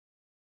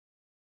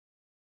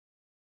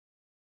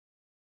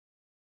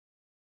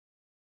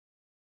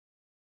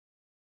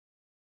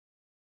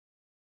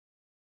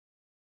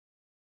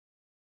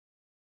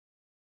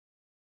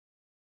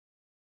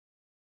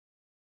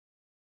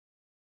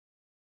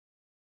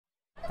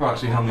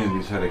Roxie, how many of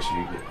these headaches do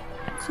you get?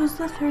 This was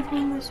the third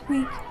one this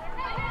week.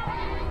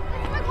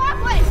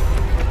 McClain!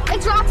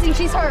 It's Roxie,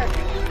 she's hurt.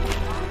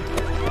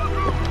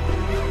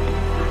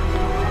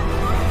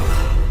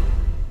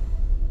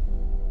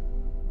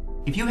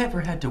 If you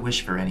ever had to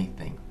wish for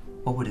anything,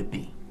 what would it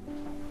be?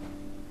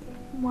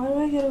 Why do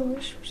I get a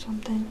wish for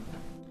something?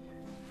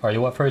 Are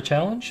you up for a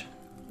challenge?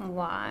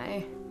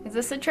 Why? Is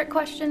this a trick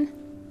question?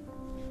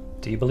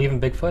 Do you believe in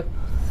Bigfoot?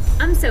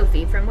 I'm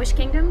Sophie from Wish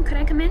Kingdom. Could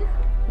I come in?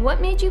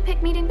 What made you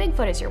pick meeting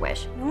Bigfoot as your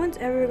wish? No one's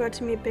ever got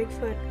to meet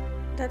Bigfoot.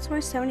 That's why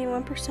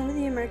 71% of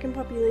the American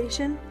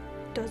population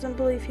doesn't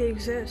believe he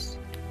exists.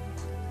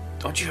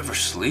 Don't you ever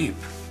sleep?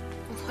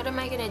 What am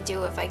I gonna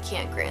do if I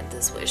can't grant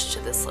this wish to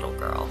this little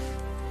girl?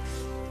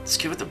 Just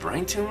give it the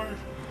brain tumor?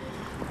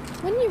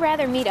 Wouldn't you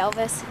rather meet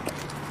Elvis?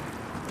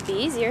 It'd be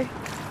easier.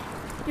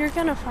 You're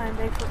gonna find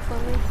Bigfoot for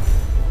me.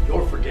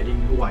 You're forgetting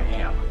who I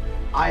am.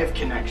 I have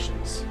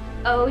connections.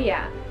 Oh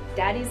yeah,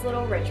 Daddy's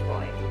little rich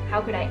boy. How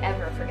could I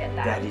ever forget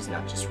that? Daddy's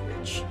not just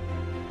rich.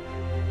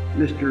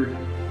 Mr.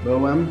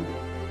 Boehm?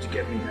 Did you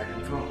get me that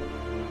info?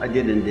 I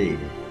did indeed.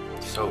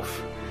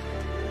 Soph,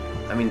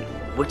 I mean,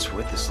 what's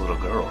with this little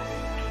girl?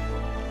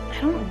 I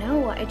don't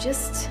know, I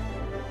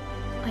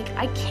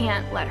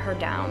can't let her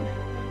down.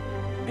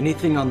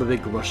 Anything on the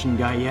big Russian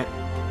guy yet?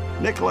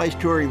 Nikolai's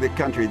touring the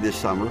country this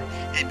summer.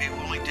 He'd be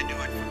willing to do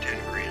it for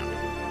 10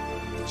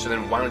 grand. So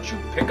then why don't you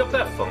pick up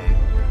that phone?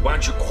 Why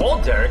don't you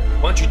call Derek?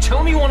 Why don't you tell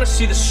him you want to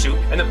see the suit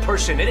and the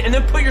person in it, and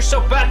then put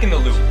yourself back in the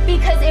loop?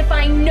 Because if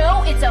I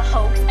know it's a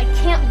hoax, I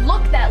can't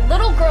look that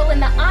little girl in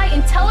the eye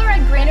and tell her I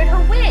granted her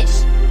wish.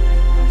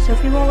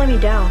 Sophie won't let me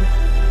down.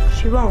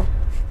 She won't.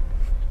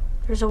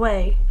 There's a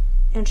way,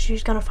 and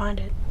she's gonna find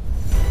it.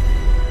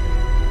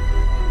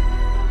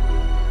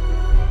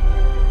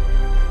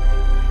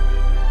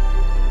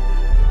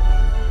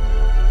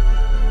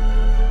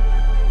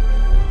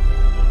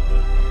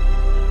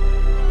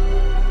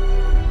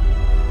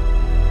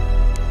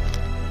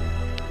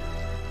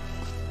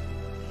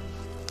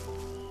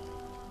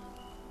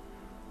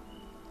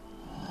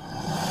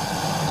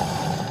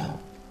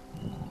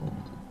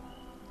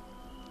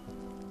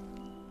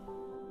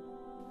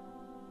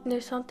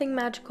 There's something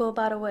magical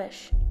about a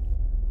wish.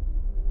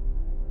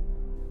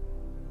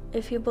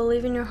 If you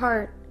believe in your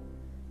heart,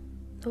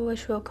 the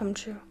wish will come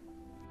true.